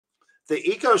the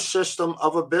ecosystem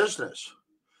of a business.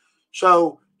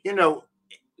 So,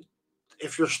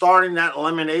 if you're starting that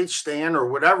lemonade stand or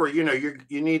whatever, you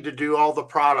need to do all the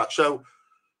products. So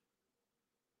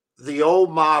the old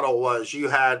model was you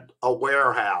had a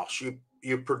warehouse,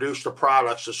 you produced the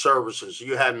products, the services,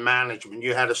 you had management,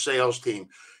 you had a sales team,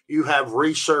 you have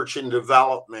research and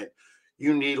development,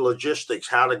 you need logistics,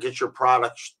 how to get your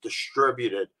products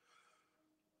distributed,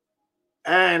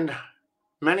 and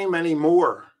many, many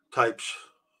more types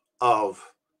of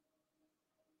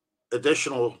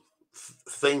additional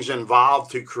things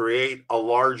involved to create a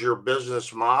larger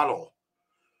business model.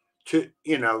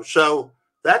 So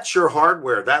that's your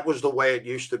hardware. That was the way it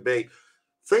used to be.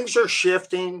 Things are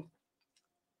shifting.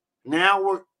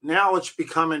 Now it's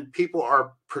becoming, people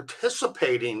are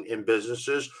participating in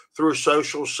businesses through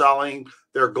social selling,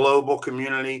 their global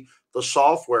community, the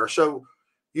software. So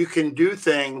you can do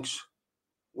things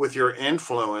with your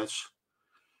influence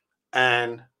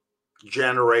and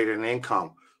generate an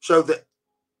income. So the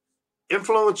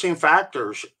influencing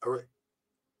factors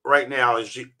right now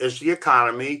is the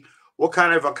economy. What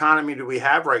kind of economy do we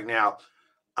have right now?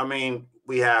 I mean,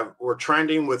 we're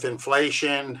trending with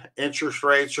inflation, interest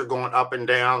rates are going up and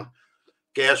down,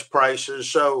 gas prices.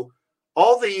 So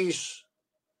all these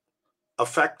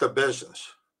affect the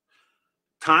business.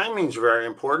 Timing is very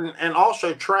important, and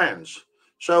also trends.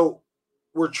 So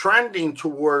we're trending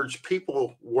towards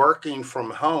people working from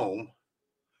home,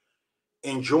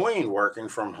 enjoying working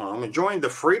from home, enjoying the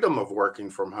freedom of working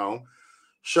from home.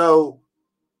 So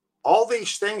all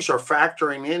these things are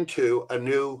factoring into a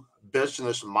new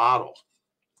business model.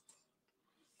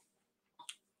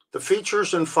 The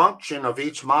features and function of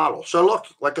each model. So look,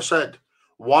 like I said,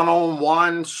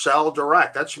 one-on-one sell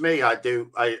direct. That's me. I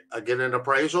get an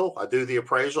appraisal, I do the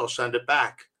appraisal, send it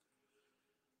back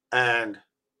and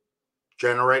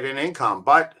generate an income.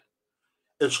 But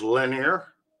it's linear.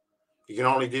 You can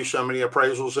only do so many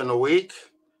appraisals in a week.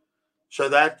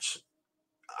 So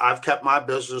I've kept my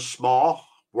business small,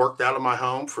 worked out of my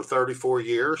home for 34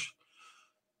 years.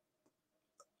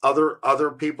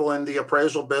 Other people in the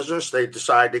appraisal business, they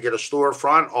decide to get a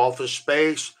storefront, office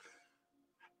space,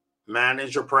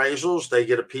 manage appraisals. They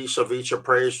get a piece of each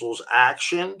appraisal's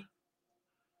action.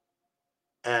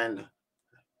 And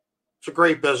it's a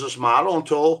great business model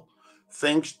until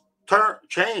things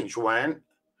change, when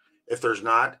if there's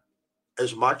not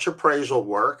as much appraisal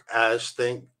work as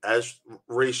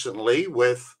recently,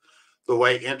 with the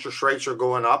way interest rates are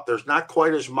going up, there's not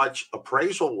quite as much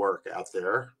appraisal work out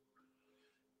there.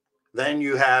 Then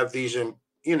you have these,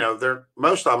 they're,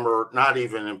 most of them are not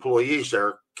even employees.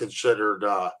 They're considered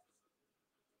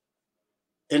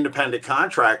independent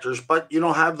contractors, but you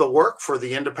don't have the work for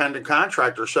the independent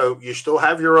contractor. So you still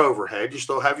have your overhead, you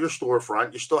still have your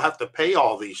storefront, you still have to pay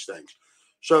all these things.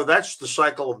 So that's the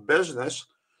cycle of business.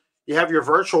 You have your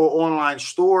virtual online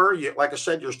store. Like I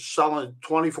said, you're selling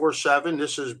 24/7.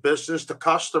 This is business to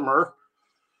customer.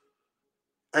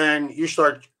 And you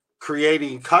start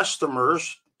creating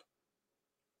customers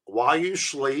while you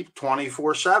sleep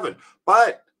 24/7.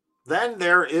 But then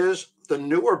there is the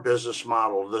newer business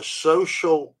model, the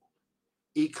social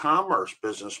e-commerce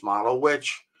business model,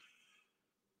 which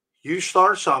you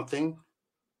start something,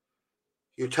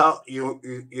 you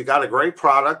got a great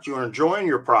product, you're enjoying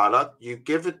your product, you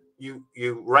give it, you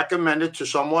recommend it to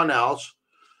someone else,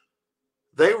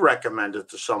 they recommend it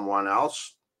to someone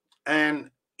else, and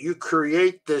you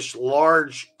create this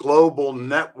large global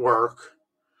network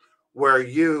where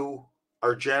you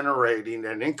are generating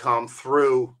an income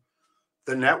through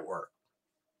the network.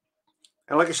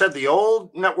 And like I said, the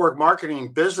old network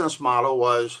marketing business model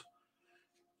was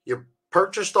you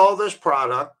purchased all this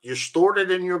product, you stored it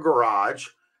in your garage,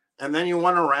 and then you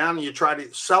went around and you tried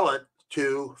to sell it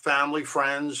to family,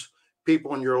 friends,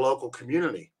 people in your local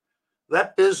community.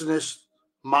 That business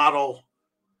model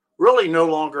really no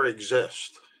longer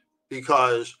exists,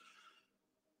 because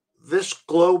this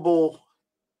global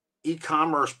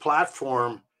e-commerce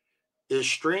platform is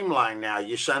streamlined now.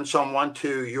 You send someone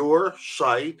to your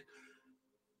site,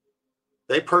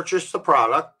 they purchase the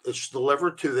product, it's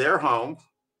delivered to their home,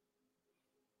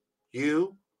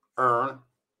 you earn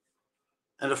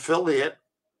an affiliate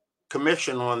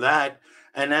commission on that.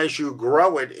 And as you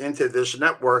grow it into this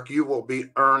network, you will be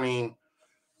earning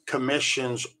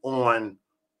commissions on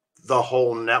the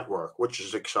whole network, which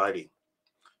is exciting.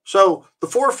 So the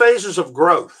 4 phases of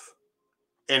growth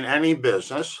in any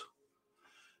business.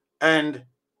 And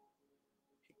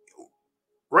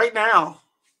right now,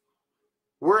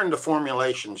 we're in the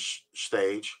formulation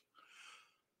stage.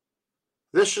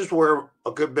 This is where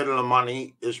a good bit of the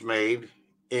money is made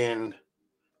in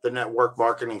the network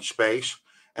marketing space.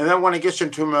 And then when it gets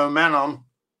into momentum,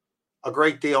 a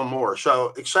great deal more.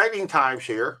 So exciting times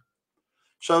here.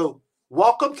 So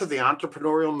welcome to the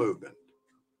entrepreneurial movement.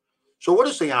 So what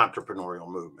is the entrepreneurial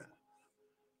movement?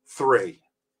 Three.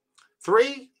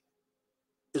 Three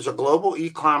is a global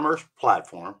e-commerce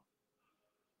platform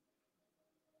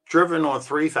driven on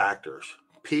three factors: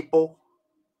 people,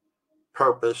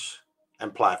 purpose,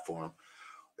 and platform.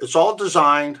 It's all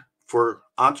designed for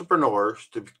entrepreneurs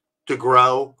to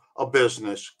grow a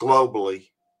business globally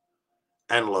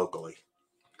and locally.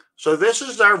 So this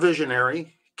is our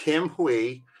visionary, Kim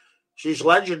Hui. She's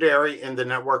legendary in the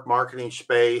network marketing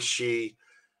space. She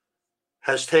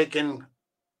has taken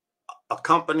a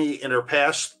company in her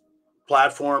past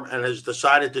platform and has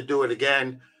decided to do it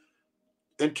again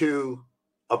into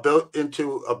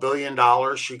 $1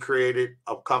 billion. She created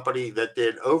a company that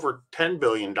did over $10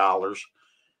 billion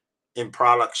in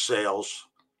product sales,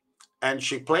 and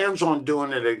she plans on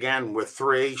doing it again with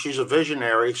three. She's a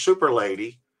visionary, super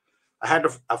lady. I had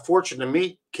a fortune to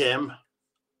meet Kim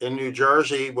in New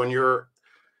Jersey. When you're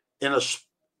in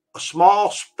a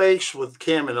small space with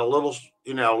Kim in a little,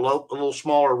 a little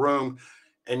smaller room,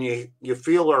 and you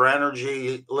feel her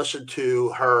energy, listen to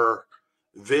her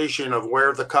vision of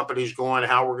where the company's going,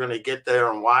 how we're going to get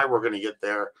there, and why we're going to get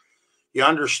there, you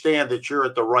understand that you're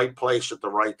at the right place at the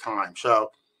right time.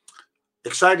 So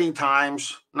exciting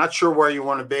times. Not sure where you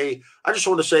want to be. I just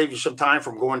want to save you some time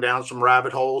from going down some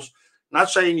rabbit holes. Not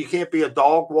saying you can't be a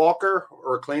dog walker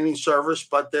or a cleaning service,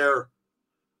 but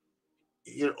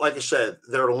like I said,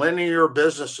 they're linear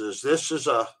businesses. This is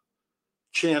a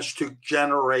chance to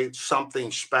generate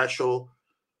something special,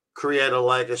 create a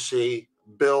legacy,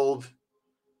 build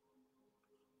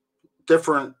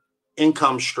different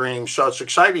income streams. So it's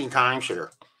exciting times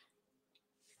here.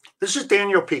 This is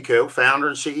Daniel Pico, founder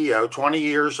and CEO, 20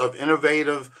 years of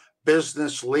innovative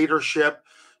business leadership,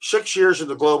 6 years in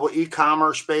the global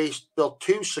e-commerce space, built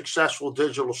 2 successful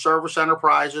digital service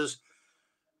enterprises.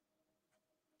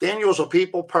 Daniel's a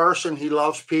people person. He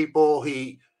loves people.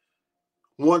 He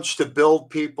wants to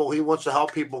build people. He wants to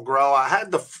help people grow. I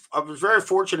was very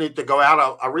fortunate to go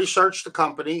out. I researched the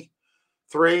company,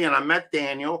 three, and I met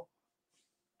Daniel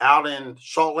out in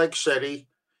Salt Lake City.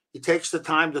 He takes the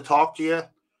time to talk to you,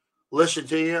 listen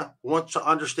to you, wants to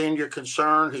understand your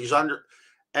concern.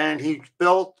 And he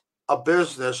built a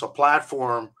business, a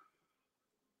platform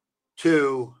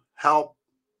to help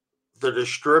the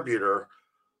distributor,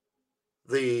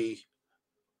 the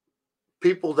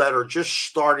people that are just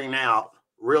starting out,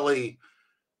 really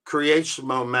create some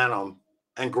momentum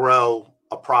and grow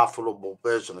a profitable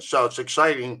business. So it's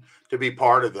exciting to be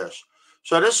part of this.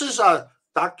 So this is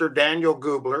Dr. Daniel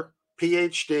Gubler,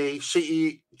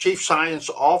 PhD, Chief Science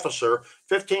Officer,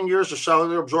 15 years of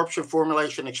cellular absorption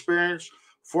formulation experience,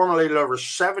 formulated over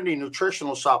 70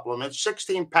 nutritional supplements,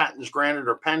 16 patents granted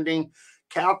or pending,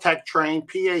 Caltech trained,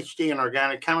 PhD in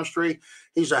organic chemistry.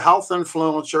 He's a health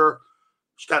influencer.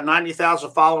 He's got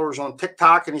 90,000 followers on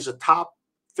TikTok, and he's a top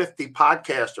 50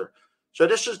 podcaster. So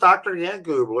this is Dr. Dan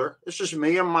Gubler. This is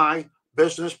me and my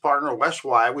business partner, Wes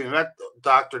Wyatt. We met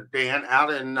Dr. Dan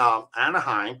out in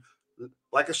Anaheim.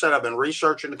 Like I said, I've been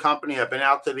researching the company. I've been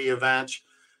out to the events,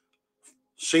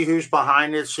 see who's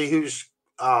behind it, see who's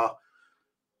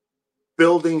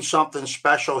building something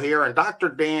special here. And Dr.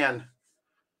 Dan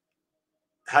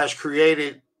has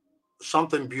created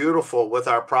something beautiful with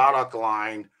our product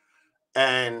line.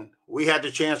 And we had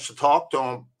the chance to talk to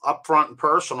him up front and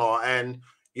personal. And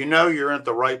you're at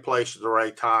the right place at the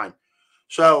right time.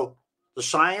 So the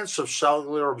science of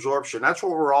cellular absorption, that's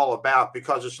what we're all about,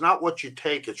 because it's not what you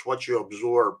take, it's what you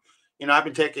absorb. I've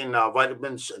been taking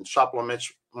vitamins and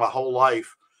supplements my whole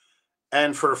life.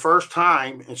 And for the first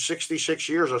time in 66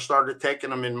 years, I started taking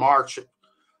them in March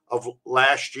of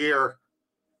last year.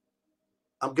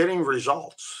 I'm getting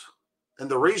results.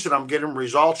 And the reason I'm getting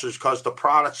results is because the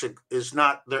products is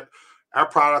not there. Our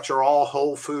products are all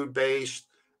whole food based,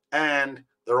 and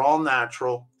they're all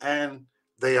natural, and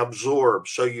they absorb.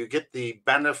 So you get the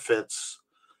benefits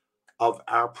of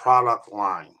our product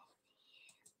line.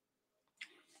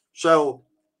 So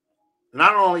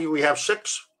not only we have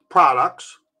 6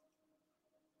 products,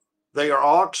 they are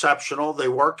all exceptional. They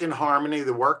work in harmony.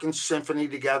 They work in symphony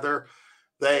together.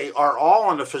 They are all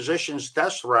on the physician's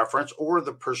desk reference or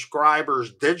the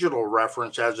prescriber's digital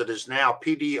reference, as it is now,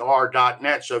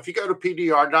 pdr.net. So if you go to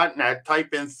pdr.net,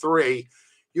 type in 3,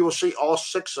 you will see all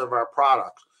 6 of our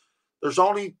products. There's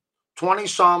only 20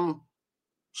 some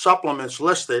supplements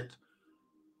listed,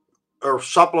 or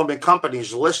supplement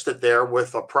companies listed there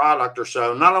with a product or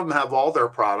so. None of them have all their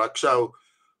products. So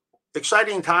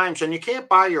exciting times, and you can't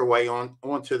buy your way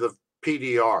onto the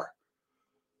PDR.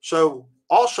 So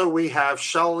Also, we have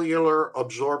cellular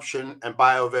absorption and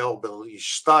bioavailability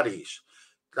studies.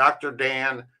 Dr.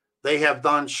 Dan, they have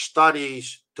done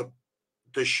studies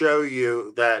to show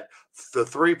you that the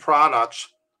three products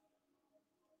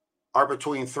are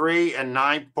between 3 and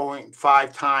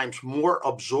 9.5 times more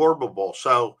absorbable.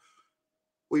 So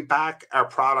we back our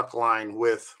product line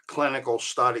with clinical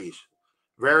studies.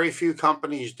 Very few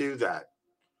companies do that.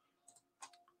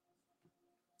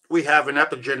 We have an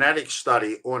epigenetic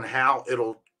study on how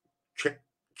it'll ch-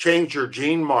 change your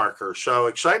gene marker. So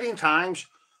exciting times,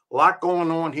 a lot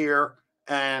going on here,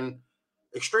 and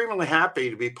extremely happy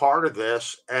to be part of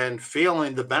this and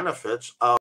feeling the benefits of